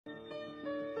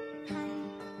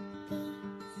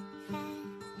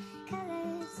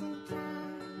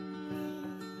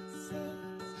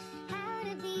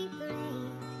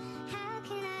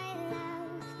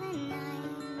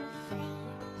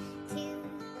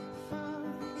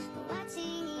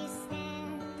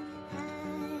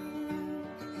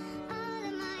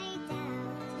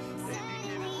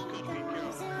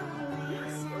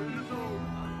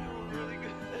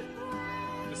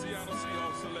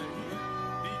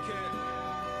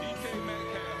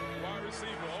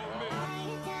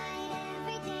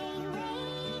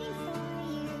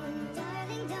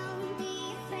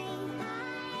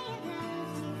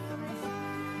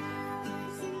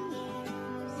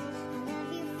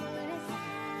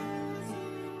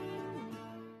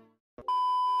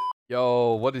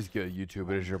Yo, what is good, YouTube?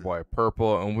 It is your boy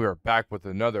Purple, and we are back with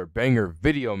another banger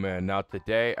video, man. Now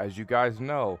today, as you guys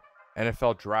know,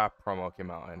 NFL draft promo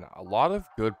came out, and a lot of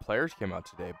good players came out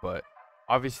today. But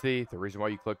obviously, the reason why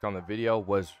you clicked on the video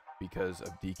was because of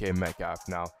DK Metcalf.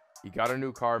 Now, he got a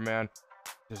new car, man.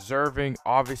 Deserving.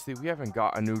 Obviously, we haven't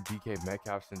got a new DK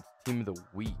Metcalf since Team of the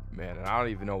Week, man. And I don't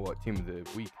even know what Team of the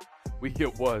Week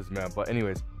it was, man. But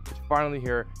anyways, it's finally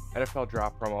here. NFL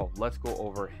draft promo. Let's go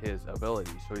over his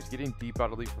ability. So he's getting deep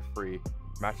out elite for free,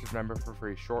 matches member for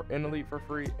free, short and elite for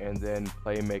free, and then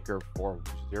playmaker for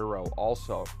 0.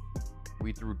 Also,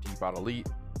 we threw deep out elite.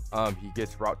 He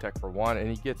gets route tech for 1, and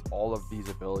he gets all of these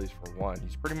abilities for 1.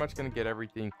 He's pretty much going to get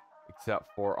everything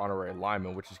except for honorary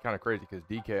lineman, which is kind of crazy because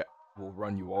DK will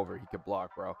run you over. He could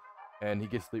block, bro. And he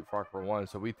gets leapfrog for 1.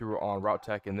 So we threw on route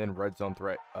tech and then red zone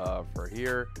threat for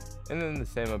here, and then the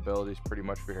same abilities pretty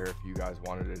much for here if you guys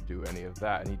wanted to do any of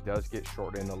that. And he does get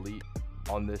short and elite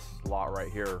on this slot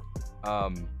right here.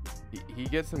 He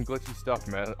gets some glitchy stuff,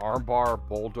 man. Armbar,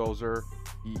 bulldozer,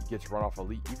 he gets run off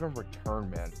elite, even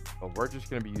return, man. But we're just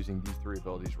going to be using these 3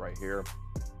 abilities right here.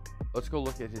 Let's go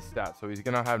look at his stats. So he's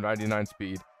going to have 99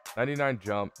 speed, 99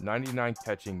 jump, 99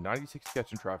 catching, 96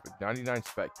 catching traffic, 99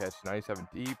 spec catch, 97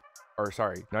 deep, or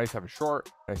sorry, 97 short,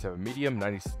 97 medium,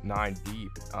 99 deep.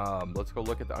 Let's go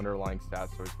look at the underlying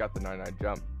stats. So he's got the 99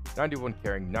 jump, 91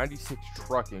 carrying, 96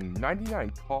 trucking,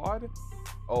 99 cod.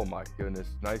 Oh my goodness,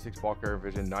 96 ball carrier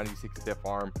vision, 96 stiff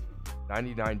arm,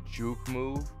 99 juke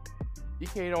move.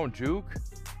 DK don't juke,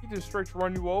 he just straight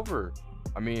run you over.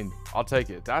 I mean, I'll take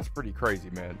it. That's pretty crazy,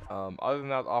 man. Other than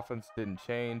that, the offense didn't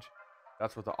change.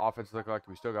 That's what the offense looked like.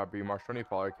 We still got B. Marsh, Tony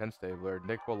Pollard, Ken Stabler,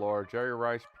 Nick Ballore, Jerry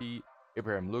Rice, Pete,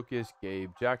 Abraham Lucas, Gabe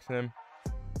Jackson,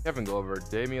 Kevin Glover,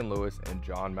 Damian Lewis, and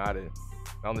John Madden.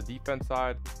 Now on the defense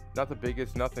side, not the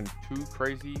biggest, nothing too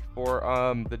crazy for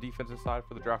the defensive side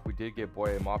for the draft. We did get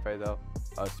Boye Mafe though,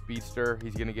 a speedster.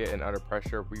 He's gonna get an under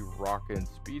pressure. We rocking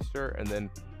speedster, and then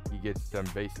he gets some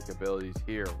basic abilities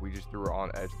here. We just threw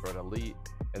on edge threat elite,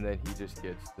 and then he just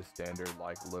gets the standard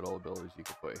like little abilities you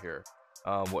can put here.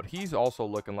 What he's also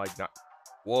looking like,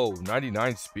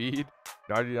 99 speed,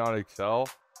 99 excel,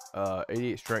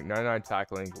 88 strength, 99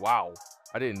 tackling. Wow,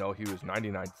 I didn't know he was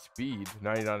 99 speed,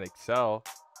 99 excel.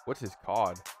 What's his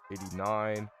COD?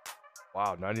 89.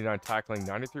 Wow, 99 tackling,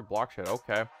 93 block shed.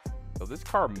 Okay, so this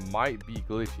car might be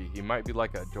glitchy. He might be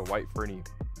like a Dwight Freeney.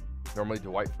 Normally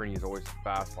Dwight Freeney is always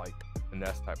fast, like a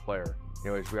Nest type player.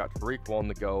 Anyways, we got Tariq Woolen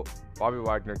to go, Bobby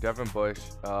Wagner, Devin Bush,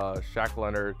 Shaq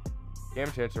Leonard,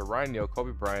 Cam Chancellor, Ryan Neal,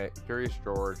 Kobe Bryant, Curious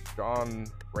George, John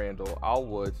Randall, Al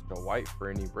Woods, Dwight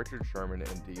Freeney, Richard Sherman,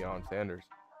 and Deion Sanders.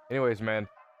 Anyways, man,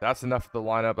 that's enough of the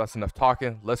lineup. That's enough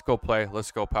talking. Let's go play.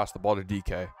 Let's go pass the ball to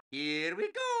DK. Here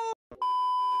we go.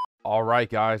 All right,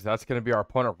 guys, that's going to be our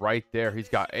opponent right there. He's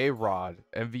got A-Rod,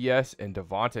 MVS, and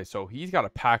Devontae. So he's got a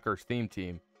Packers theme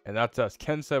team. And that's us,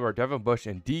 Ken Stabler, Devin Bush,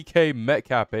 and DK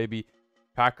Metcalf, baby.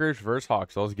 Packers versus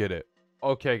Hawks. Let's get it.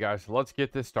 Okay, guys, let's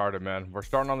get this started, man. We're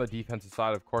starting on the defensive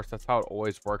side. Of course, that's how it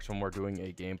always works when we're doing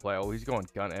a gameplay. Oh, he's going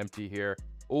gun empty here.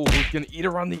 Oh, he's going to eat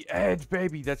around the edge,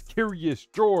 baby. That's Curious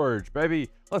George, baby.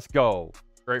 Let's go.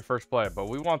 Great first play, but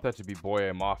we want that to be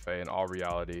Boye Mafe in all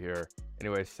reality here.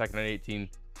 Anyways, 2nd and 18.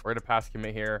 We're going to pass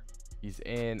commit here. He's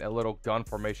in a little gun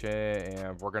formation,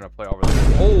 and we're going to play over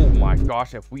there. Oh, my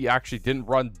gosh. If we actually didn't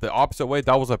run the opposite way,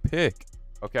 that was a pick.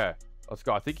 Okay, let's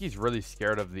go. I think he's really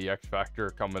scared of the X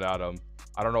Factor coming at him.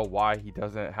 I don't know why he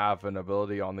doesn't have an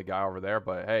ability on the guy over there,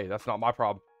 but hey, that's not my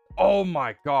problem. Oh,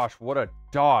 my gosh. What a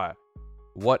dot.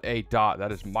 What a dot.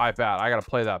 That is my bad. I got to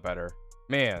play that better.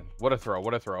 Man, what a throw.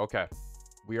 What a throw. Okay,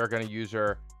 we are going to use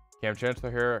our Cam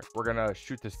Chancellor here. We're going to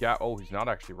shoot this guy. Oh, he's not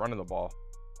actually running the ball.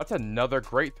 That's another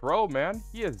great throw, man.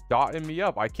 He is dotting me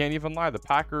up. I can't even lie. The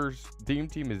Packers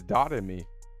team is dotting me.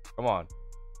 Come on.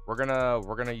 We're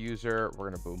gonna use her.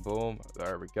 We're gonna boom boom.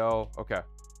 There we go. Okay.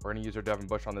 We're gonna use our Devin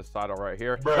Bush on this side right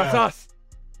here. Bruh. That's us.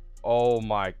 Oh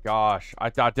my gosh. I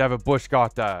thought Devin Bush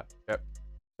got that. Yep.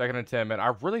 2nd and 10, man.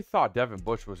 I really thought Devin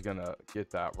Bush was gonna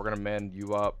get that. We're gonna man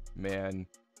you up, man.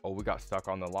 Oh, we got stuck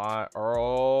on the line.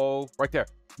 Oh, right there.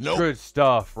 Nope. Good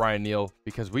stuff, Ryan Neal,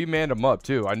 because we manned him up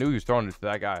too. I knew he was throwing it to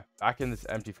that guy. Back in this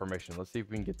empty formation. Let's see if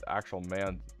we can get the actual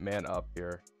man up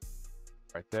here.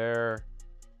 Right there.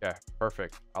 Yeah,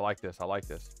 perfect. I like this. I like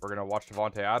this. We're going to watch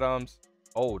Devontae Adams.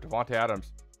 Oh, Devontae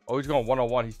Adams. Oh, he's going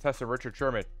one-on-one. He's testing Richard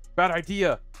Sherman. Bad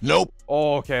idea. Nope.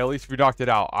 Oh, okay. At least we knocked it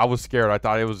out. I was scared. I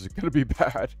thought it was going to be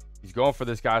bad. He's going for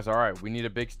this, guys. All right, we need a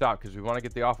big stop because we want to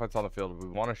get the offense on the field. We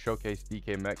want to showcase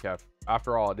DK Metcalf.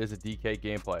 After all, it is a DK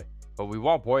gameplay. But we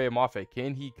want Boye Mafe.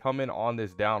 Can he come in on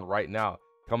this down right now?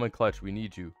 Come in clutch. We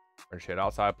need you. We're going to shade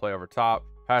outside, play over top,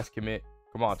 pass commit,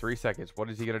 Come on, 3 seconds. What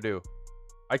is he going to do?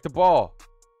 Hike the ball.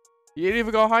 He ain't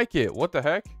even going to hike it. What the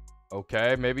heck?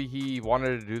 Okay, maybe he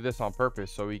wanted to do this on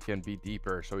purpose so he can be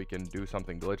deeper, so he can do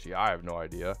something glitchy. I have no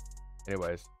idea.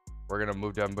 Anyways, we're going to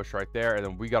move Devin Bush right there, and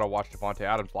then we got to watch Davante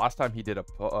Adams. Last time he did a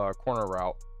corner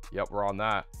route. Yep, we're on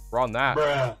that. We're on that.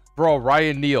 Bruh. Bro,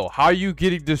 Ryan Neal, how are you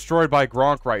getting destroyed by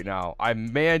Gronk right now? I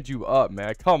manned you up,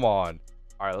 man. Come on.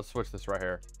 All right, let's switch this right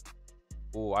here.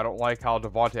 Ooh, I don't like how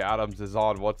Davante Adams is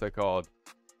on, what's it called?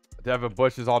 Devin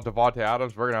Bush is on Davante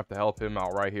Adams. We're going to have to help him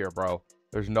out right here, bro.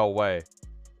 There's no way.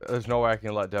 There's no way I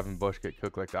can let Devin Bush get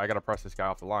cooked like that. I got to press this guy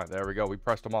off the line. There we go. We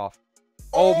pressed him off.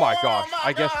 Oh my gosh.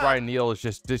 I guess Ryan Neal is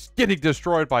just getting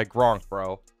destroyed by Gronk,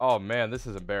 bro. Oh, man, this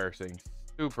is embarrassing.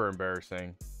 Super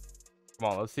embarrassing.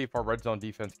 Come on, let's see if our red zone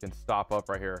defense can stop up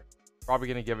right here. Probably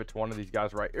going to give it to one of these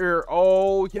guys right here.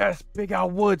 Oh, yes. Big Al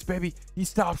Woods, baby. He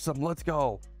stops him. Let's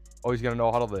go. Oh, he's going to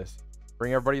no huddle this.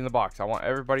 Bring everybody in the box. I want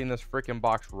everybody in this freaking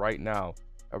box right now.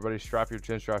 Everybody strap your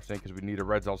chin straps in because we need a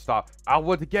red zone stop. Al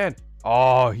Woods again.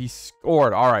 Oh, he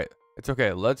scored. All right. It's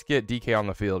okay. Let's get DK on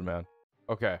the field, man.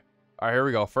 Okay. All right, here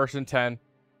we go. 1st and 10.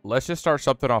 Let's just start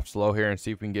something off slow here and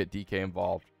see if we can get DK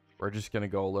involved. We're just going to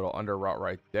go a little under route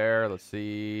right there. Let's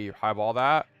see. High ball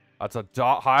that. That's a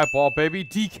dot high ball, baby.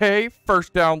 DK,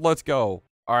 1st down. Let's go.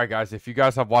 All right, guys. If you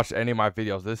guys have watched any of my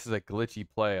videos, this is a glitchy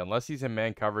play. Unless he's in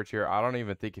man coverage here, I don't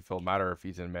even think it'll matter if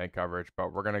he's in man coverage.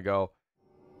 But we're going to go.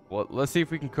 Well, let's see if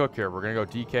we can cook here. We're going to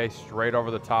go DK straight over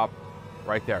the top.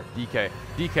 Right there.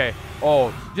 DK.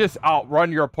 Oh, just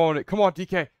outrun your opponent. Come on,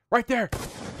 DK. Right there.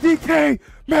 DK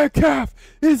Metcalf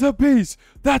is a beast.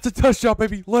 That's a touchdown,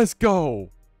 baby. Let's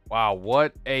go. Wow,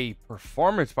 what a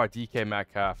performance by DK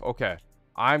Metcalf. Okay,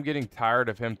 I'm getting tired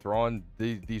of him throwing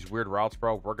these weird routes,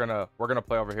 bro. We're gonna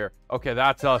play over here. Okay,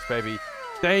 that's us, baby.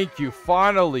 Thank you.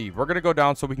 Finally, we're gonna go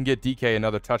down so we can get DK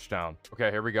another touchdown.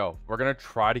 Okay, here we go. We're gonna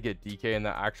try to get DK in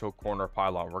the actual corner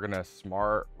pylon. We're gonna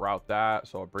smart route that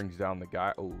so it brings down the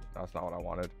guy. Oh, that's not what I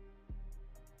wanted.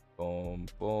 Boom,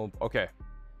 boom. Okay,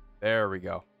 there we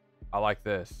go. I like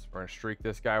this. We're gonna streak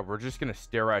this guy. We're just gonna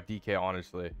stare at DK,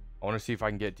 honestly. I want to see if I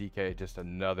can get DK just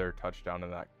another touchdown in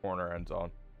that corner end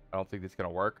zone. I don't think it's gonna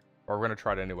work, or we're gonna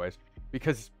try it anyways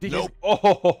because DK. Nope.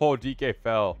 Oh, DK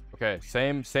fell. Okay,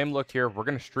 same look here. We're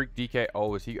gonna streak DK.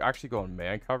 Oh, is he actually going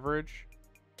man coverage?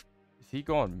 Is he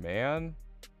going man?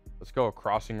 Let's go a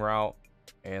crossing route,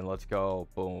 and let's go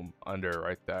boom under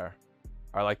right there.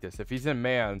 I like this. If he's in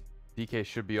man, DK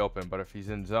should be open, but if he's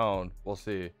in zone, we'll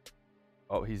see.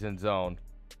 Oh, he's in zone.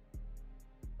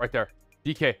 Right there.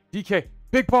 DK.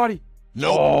 Big body. No.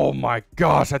 Nope. Oh my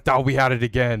gosh, I thought we had it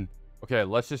again. Okay,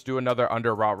 let's just do another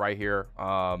under route right here.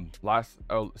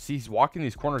 See, he's walking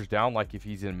these corners down like if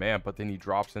he's in man, but then he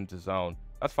drops into zone.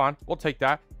 That's fine. We'll take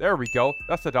that. There we go.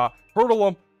 That's the dot. Hurdle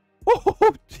him. Oh,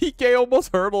 DK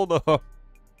almost hurdled him.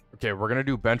 Okay, we're gonna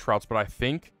do bench routes, but I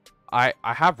think I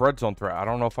have red zone threat. I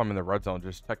don't know if I'm in the red zone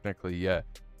just technically yet.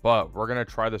 But we're going to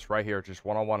try this right here. Just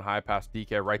one-on-one high pass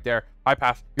DK right there. High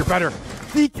pass. You're better.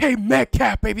 DK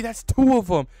Metcalf, baby. That's 2 of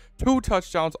them. 2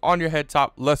 touchdowns on your head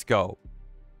top. Let's go.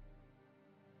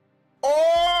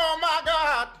 Oh, my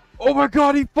God. Oh, my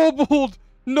God. He fumbled.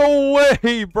 No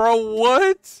way, bro.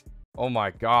 What? Oh, my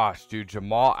gosh, dude.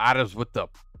 Jamal Adams with the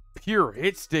pure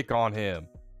hit stick on him.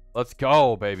 Let's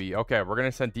go, baby. Okay, we're going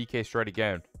to send DK straight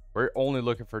again. We're only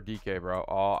looking for DK, bro.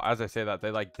 Oh, as I say that, they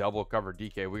like double cover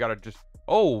DK. We got to just...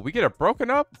 Oh, we get it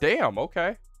broken up? Damn,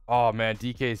 okay. Oh, man,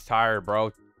 DK's tired,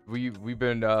 bro. We've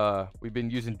been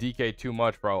using DK too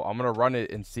much, bro. I'm going to run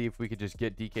it and see if we could just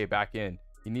get DK back in.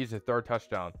 He needs a 3rd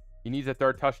touchdown. He needs a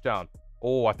 3rd touchdown.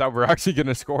 Oh, I thought we were actually going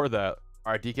to score that.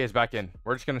 All right, DK's back in.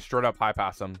 We're just going to straight up high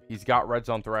pass him. He's got red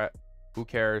zone threat. Who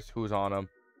cares who's on him?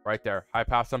 Right there. High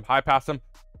pass him. High pass him.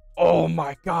 Oh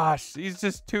my gosh, he's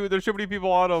just 2. There's too many people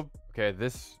on him. Okay,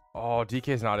 this... Oh,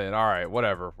 DK's not in. All right,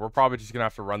 whatever. We're probably just gonna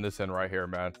have to run this in right here,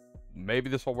 man. Maybe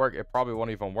this will work. It probably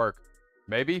won't even work.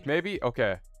 Maybe.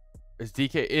 Okay. Is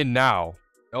DK in now?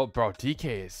 Oh, bro,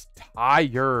 DK is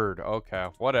tired. Okay,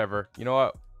 whatever. You know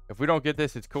what? If we don't get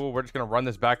this, it's cool. We're just gonna run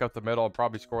this back up the middle and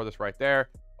probably score this right there.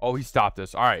 Oh, he stopped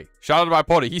us. All right, shout out to my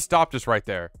opponent. He stopped us right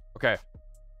there. Okay.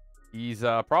 He's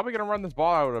probably going to run this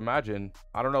ball, I would imagine.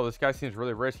 I don't know. This guy seems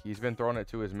really risky. He's been throwing it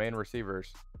to his main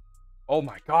receivers. Oh,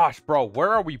 my gosh, bro.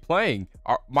 Where are we playing?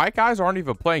 My guys aren't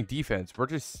even playing defense. We're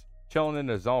just chilling in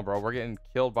the zone, bro. We're getting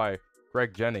killed by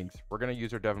Greg Jennings. We're going to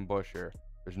use our Devin Bush here.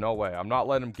 There's no way. I'm not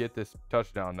letting him get this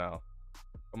touchdown now.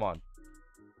 Come on.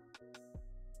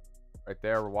 Right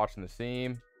there. We're watching the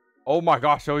seam. Oh, my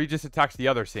gosh. So he just attacks the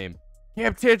other seam.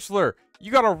 Cam Tichler,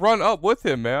 you got to run up with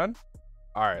him, man.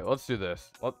 All right, let's do this.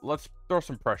 Let's throw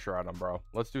some pressure at him, bro.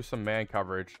 Let's do some man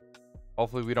coverage.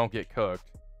 Hopefully we don't get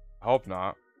cooked. I hope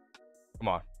not. Come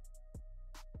on.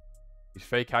 He's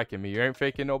fake hacking me. You ain't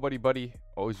faking nobody, buddy.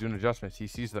 Always doing adjustments. He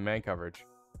sees the man coverage.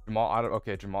 Jamal Adams.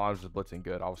 Okay, Jamal Adams is blitzing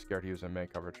good. I was scared he was in man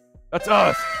coverage. That's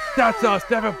us. That's us.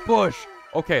 Devin Bush.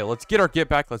 Okay, let's get our get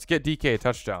back. Let's get DK a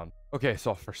touchdown. Okay,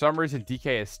 so for some reason,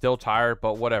 DK is still tired,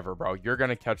 but whatever, bro. You're going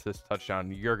to catch this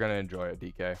touchdown. You're going to enjoy it,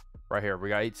 DK. Right here. We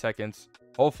got 8 seconds.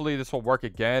 Hopefully, this will work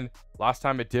again. Last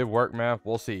time it did work, man.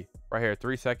 We'll see. Right here.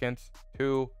 3 seconds.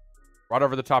 2. Right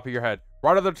over the top of your head.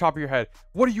 Right over the top of your head.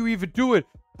 What are you even doing?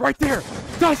 Right there.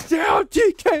 Touchdown,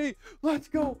 DK. Let's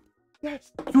go.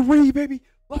 That's 3, baby.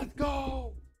 Let's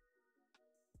go.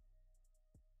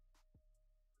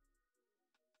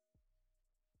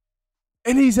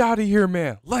 And he's out of here,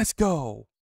 man. Let's go.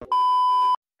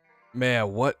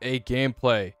 Man, what a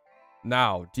gameplay.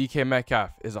 Now, DK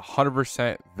Metcalf is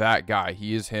 100% that guy.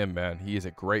 He is him, man. He is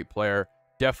a great player.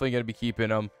 Definitely going to be keeping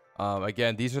him.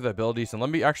 Again, these are the abilities. And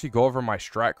let me actually go over my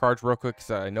strat cards real quick,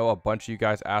 because I know a bunch of you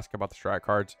guys ask about the strat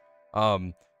cards.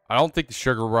 I don't think the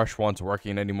Sugar Rush one's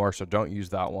working anymore, so don't use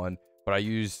that one. But I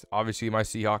use, obviously, my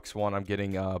Seahawks one. I'm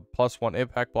getting +1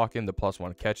 impact blocking, the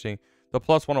 +1 catching, the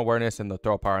 +1 awareness, and the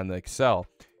throw power and the excel.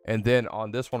 And then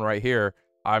on this one right here,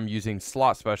 I'm using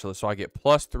slot specialist, so I get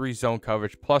 +3 zone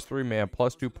coverage, +3 man,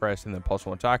 +2 press, and then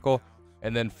 +1 tackle.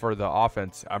 And then for the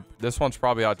offense, this one's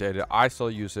probably outdated. I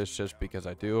still use this just because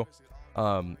I do.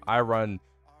 I run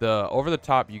the over the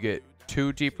top. You get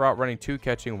 2 deep route running, 2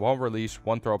 catching, 1 release,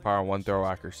 1 throw power, 1 throw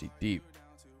accuracy deep.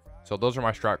 So those are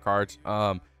my strat cards.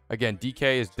 Again,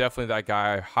 DK is definitely that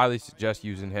guy. I highly suggest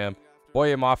using him.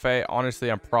 Boye Mafe, honestly,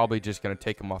 I'm probably just going to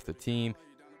take him off the team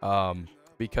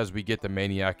because we get the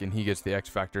Maniac and he gets the X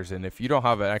Factors. And if you don't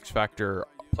have an X Factor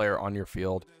player on your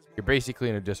field, you're basically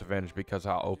in a disadvantage because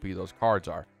of how OP those cards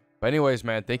are. But anyways,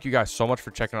 man, thank you guys so much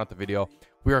for checking out the video.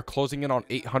 We are closing in on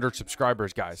 800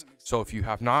 subscribers, guys. So if you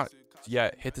have not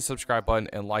yet, hit the subscribe button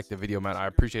and like the video, man. I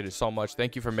appreciate it so much.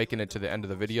 Thank you for making it to the end of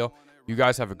the video. You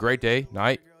guys have a great day,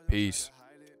 night. Peace.